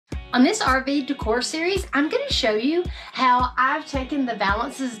On this RV decor series, I'm going to show you how I've taken the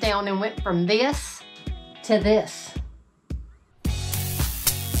valances down and went from this to this.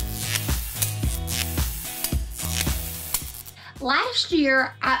 Last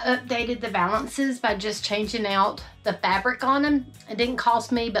year, I updated the valances by just changing out the fabric on them. It didn't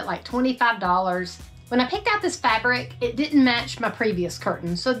cost me but like $25. When I picked out this fabric, it didn't match my previous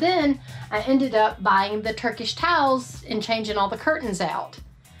curtains. So then I ended up buying the Turkish towels and changing all the curtains out.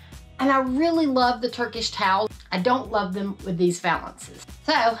 And I really love the Turkish towels. I don't love them with these valances.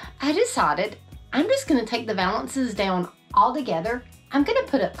 So I decided I'm just gonna take the valances down all together. I'm gonna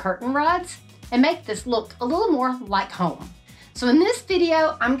put up curtain rods and make this look a little more like home. So in this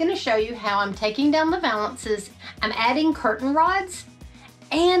video, I'm gonna show you how I'm taking down the valances, I'm adding curtain rods,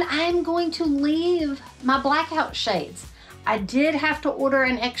 and I'm going to leave my blackout shades. I did have to order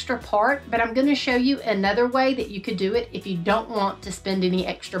an extra part, but I'm gonna show you another way that you could do it if you don't want to spend any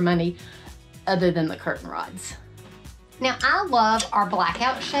extra money other than the curtain rods. Now, I love our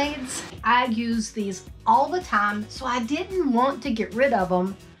blackout shades. I use these all the time, so I didn't want to get rid of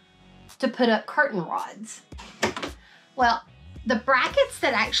them to put up curtain rods. Well, the brackets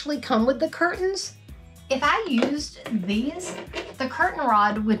that actually come with the curtains, if I used these, the curtain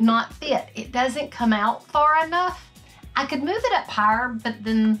rod would not fit. It doesn't come out far enough. I could move it up higher, but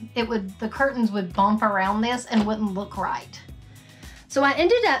then the curtains would bump around this and wouldn't look right. So I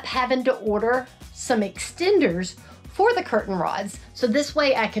ended up having to order some extenders for the curtain rods. So this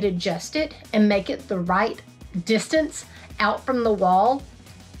way I could adjust it and make it the right distance out from the wall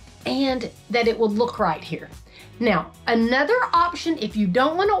and that it would look right here. Now, another option, if you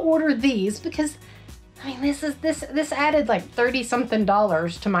don't want to order these, because I mean, this added like 30 something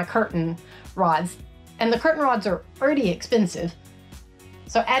dollars to my curtain rods. And the curtain rods are already expensive.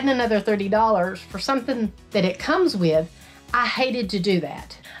 So adding another $30 for something that it comes with, I hated to do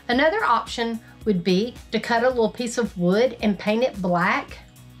that. Another option would be to cut a little piece of wood and paint it black.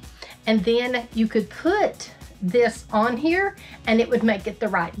 And then you could put this on here and it would make it the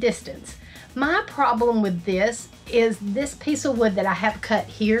right distance. My problem with this is this piece of wood that I have cut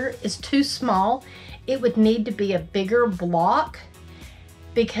here is too small. It would need to be a bigger block,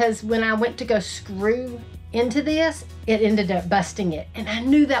 because when I went to go screw into this, it ended up busting it. And I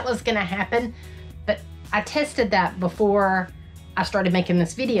knew that was gonna happen, but I tested that before I started making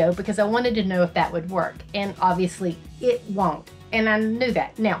this video because I wanted to know if that would work. And obviously it won't. And I knew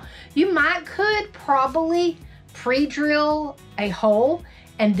that. Now, you could probably pre-drill a hole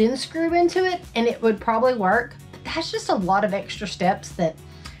and then screw into it and it would probably work. But that's just a lot of extra steps that,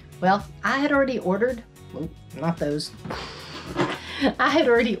 well, I had already ordered, well, not those. I had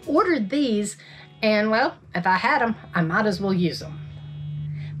already ordered these, and well, if I had them, I might as well use them,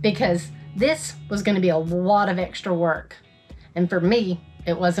 because this was going to be a lot of extra work. And for me,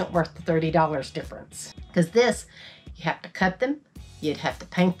 it wasn't worth the $30 difference, because this, you have to cut them, you'd have to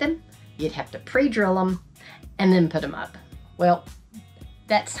paint them, you'd have to pre-drill them, and then put them up. Well,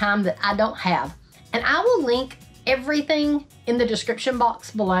 that's time that I don't have. And I will link everything in the description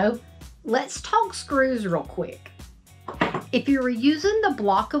box below. Let's talk screws real quick. If you were using the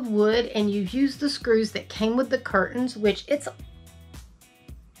block of wood and you use the screws that came with the curtains, which it's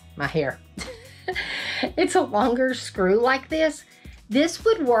my hair, it's a longer screw like this. This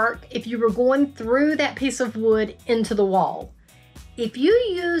would work if you were going through that piece of wood into the wall. If you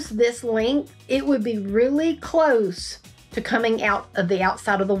use this length, it would be really close to coming out of the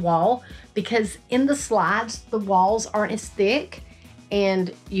outside of the wall, because in the slides, the walls aren't as thick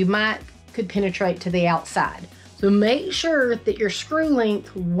and you could penetrate to the outside. So make sure that your screw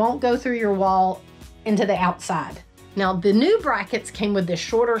length won't go through your wall into the outside. Now, the new brackets came with this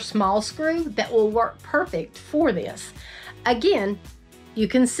shorter small screw that will work perfect for this. Again, you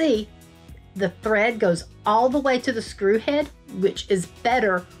can see the thread goes all the way to the screw head, which is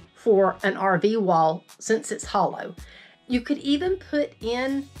better for an RV wall since it's hollow. You could even put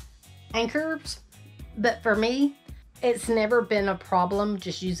in anchors, but for me, it's never been a problem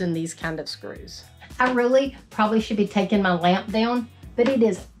just using these kind of screws. I really probably should be taking my lamp down, but it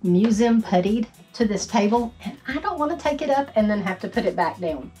is museum puttied to this table and I don't want to take it up and then have to put it back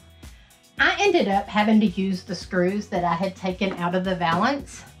down. I ended up having to use the screws that I had taken out of the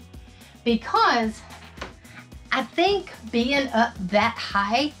valance, because I think being up that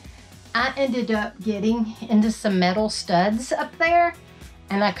high, I ended up getting into some metal studs up there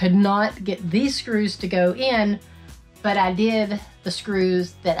and I could not get these screws to go in, but I did the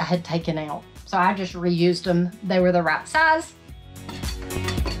screws that I had taken out. So I just reused them. They were the right size.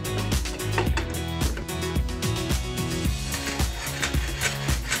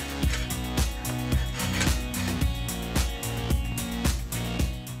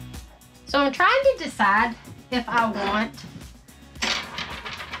 So I'm trying to decide if I want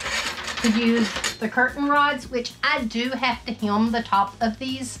to use the curtain rods, which I do have to hem the top of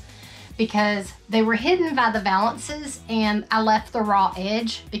these because they were hidden by the valances and I left the raw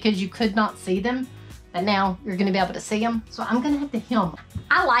edge because you could not see them, but now you're gonna be able to see them. So I'm gonna have to hem.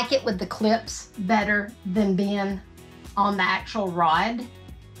 I like it with the clips better than being on the actual rod.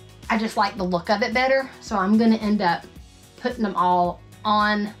 I just like the look of it better. So I'm gonna end up putting them all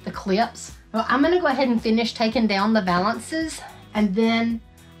on the clips. So I'm gonna go ahead and finish taking down the valances, and then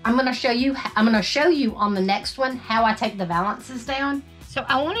I'm gonna show you on the next one how I take the valances down. So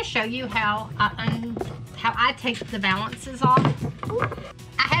I wanna show you how I take the valances off.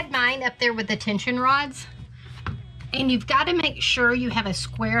 I had mine up there with the tension rods, and you've gotta make sure you have a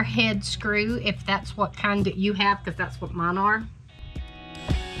square head screw if that's what kind that you have, because that's what mine are.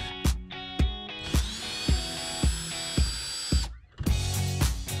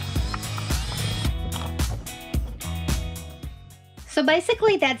 So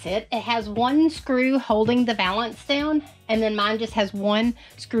basically that's it. It has one screw holding the valance down, and then mine just has one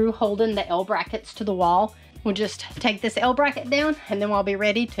screw holding the L brackets to the wall. We'll just take this L bracket down, and then we'll be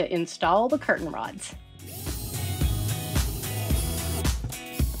ready to install the curtain rods.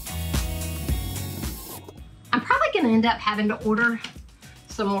 I'm probably gonna end up having to order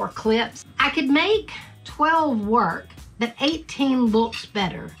some more clips. I could make 12 work, but 18 looks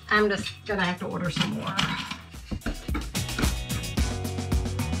better. I'm just gonna have to order some more.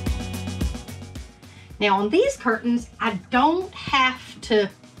 Now on these curtains, I don't have to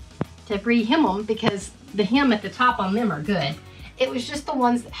re-hem them because the hem at the top on them are good. It was just the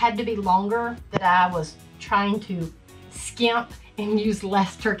ones that had to be longer that I was trying to skimp and use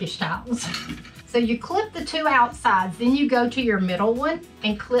less Turkish tiles. So you clip the two outsides, then you go to your middle one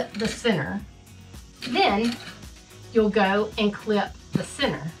and clip the center. Then you'll go and clip the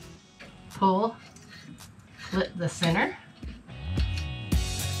center. Pull, clip the center.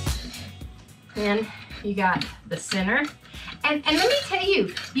 And you got the center. And let me tell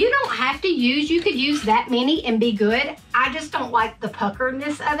you, you don't have to use, you could use that many and be good. I just don't like the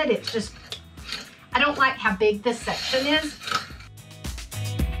puckerness of it. It's just, I don't like how big this section is.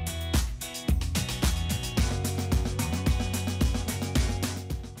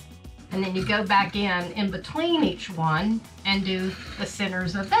 And then you go back in between each one and do the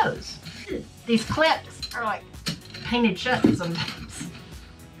centers of those. These clips are like painted shut sometimes.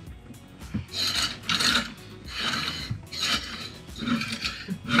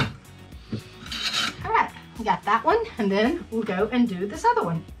 Got that one, and then we'll go and do this other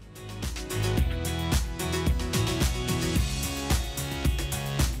one.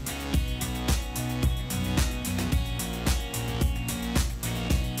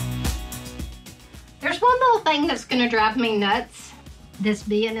 There's one little thing that's gonna drive me nuts, this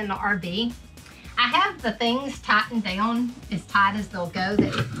being in the RV. I have the things tightened down as tight as they'll go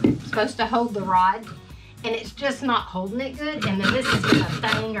that's supposed to hold the rod, and it's just not holding it good, and then this has been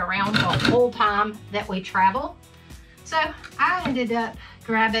a thing around the whole time that we travel. So I ended up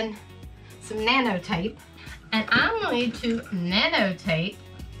grabbing some nano tape, and I'm going to nano tape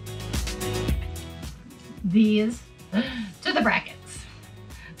these to the brackets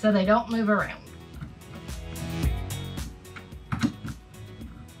so they don't move around.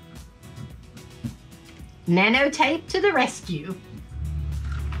 Nano tape to the rescue.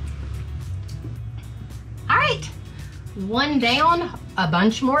 All right, one down, a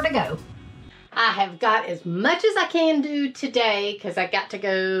bunch more to go. I have got as much as I can do today because I got to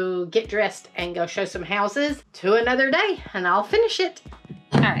go get dressed and go show some houses to another day, and I'll finish it.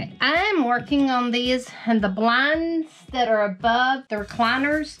 All right, I'm working on these, and the blinds that are above the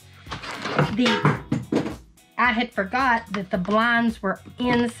recliners, I had forgot that the blinds were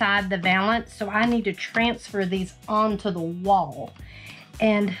inside the valance, so I need to transfer these onto the wall.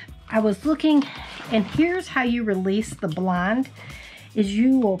 And I was looking, and here's how you release the blind, is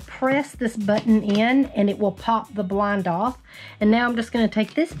you will press this button in and it will pop the blind off. And now I'm just gonna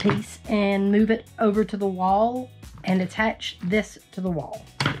take this piece and move it over to the wall and attach this to the wall.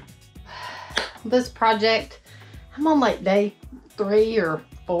 This project, I'm on like day 3 or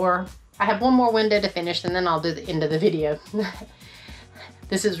 4. I have one more window to finish and then I'll do the end of the video.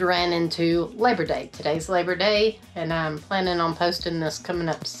 This is ran into Labor Day. Today's Labor Day, and I'm planning on posting this coming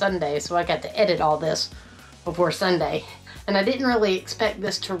up Sunday, so I got to edit all this before Sunday. And I didn't really expect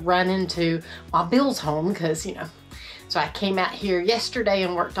this to run into while Bill's home, because, you know, so I came out here yesterday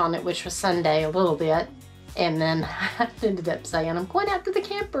and worked on it, which was Sunday a little bit, and then I ended up saying, I'm going out to the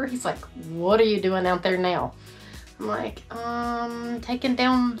camper. He's like, what are you doing out there now? I'm like, taking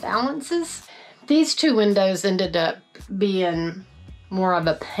down valances. These 2 windows ended up being more of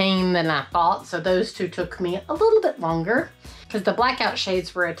a pain than I thought. So those two took me a little bit longer because the blackout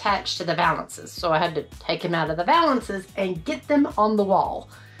shades were attached to the valances. So I had to take them out of the valances and get them on the wall.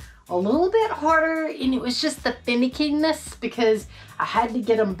 A little bit harder, and it was just the finickiness because I had to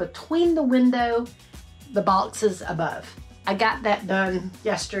get them between the window, the boxes above. I got that done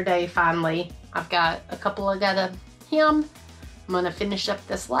yesterday finally. I've got a couple I gotta hem. I'm gonna finish up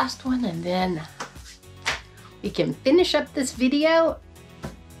this last one and then we can finish up this video.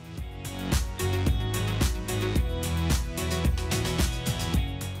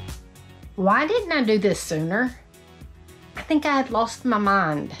 Why didn't I do this sooner? I think I had lost my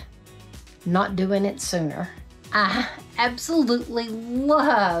mind not doing it sooner. I absolutely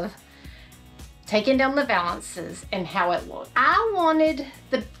love taking down the valances and how it looked.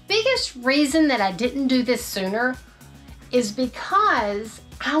 The biggest reason that I didn't do this sooner is because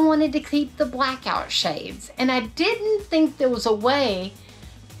I wanted to keep the blackout shades, and I didn't think there was a way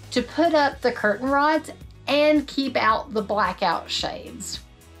to put up the curtain rods and keep out the blackout shades.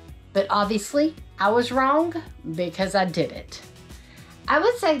 But obviously I was wrong because I did it. I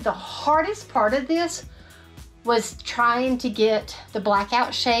would say the hardest part of this was trying to get the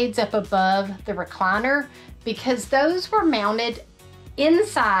blackout shades up above the recliner because those were mounted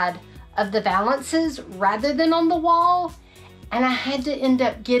inside of the valances rather than on the wall, and I had to end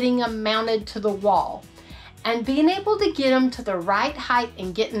up getting them mounted to the wall. And being able to get them to the right height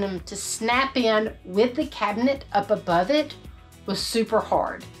and getting them to snap in with the cabinet up above it was super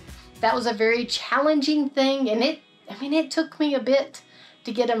hard. That was a very challenging thing, and it took me a bit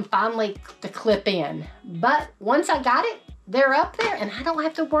to get them finally to clip in. But once I got it, they're up there and I don't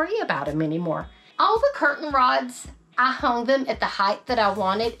have to worry about them anymore. All the curtain rods, I hung them at the height that I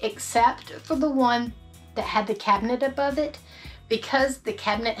wanted, except for the one that had the cabinet above it. Because the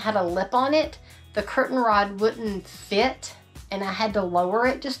cabinet had a lip on it, the curtain rod wouldn't fit and I had to lower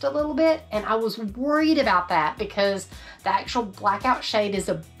it just a little bit. And I was worried about that because the actual blackout shade is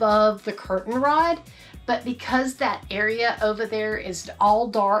above the curtain rod. But because that area over there is all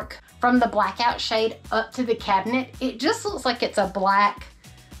dark from the blackout shade up to the cabinet, it just looks like it's a black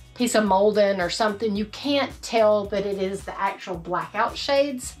piece of molding or something. You can't tell that it is the actual blackout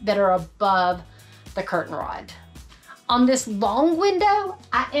shades that are above the curtain rod. On this long window,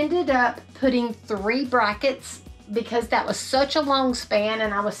 I ended up putting 3 brackets because that was such a long span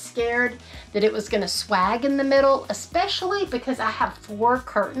and I was scared that it was gonna swag in the middle, especially because I have 4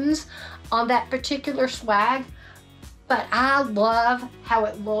 curtains on that particular swag. But I love how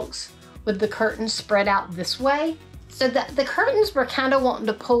it looks with the curtains spread out this way. So the curtains were kind of wanting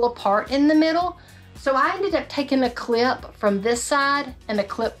to pull apart in the middle. So I ended up taking a clip from this side and a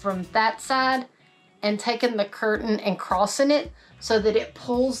clip from that side and taking the curtain and crossing it so that it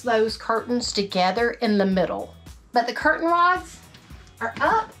pulls those curtains together in the middle. But the curtain rods are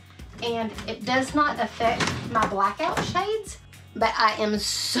up and it does not affect my blackout shades. But I am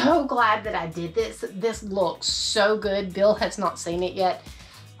so glad that I did this. This looks so good. Bill has not seen it yet.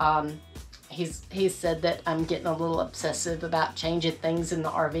 He's said that I'm getting a little obsessive about changing things in the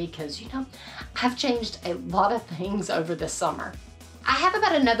RV because, you know, I've changed a lot of things over the summer. I have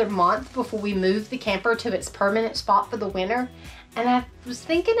about another month before we move the camper to its permanent spot for the winter. And I was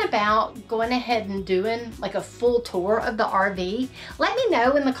thinking about going ahead and doing like a full tour of the RV. Let me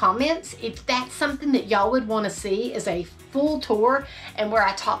know in the comments if that's something that y'all would want to see, is a full tour and where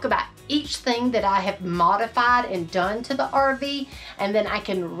I talk about each thing that I have modified and done to the RV, and then I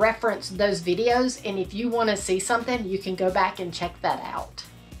can reference those videos. And if you want to see something, you can go back and check that out.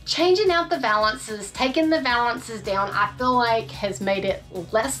 Changing out the valances, taking the valances down, I feel like has made it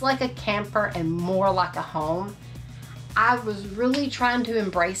less like a camper and more like a home. I was really trying to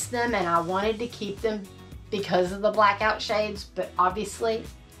embrace them and I wanted to keep them because of the blackout shades, but obviously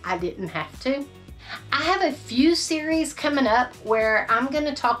I didn't have to. I have a few series coming up where I'm going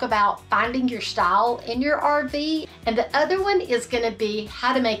to talk about finding your style in your RV, and the other one is going to be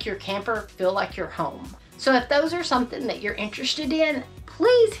how to make your camper feel like your home. So if those are something that you're interested in,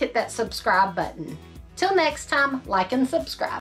 please hit that subscribe button. Till next time, like and subscribe.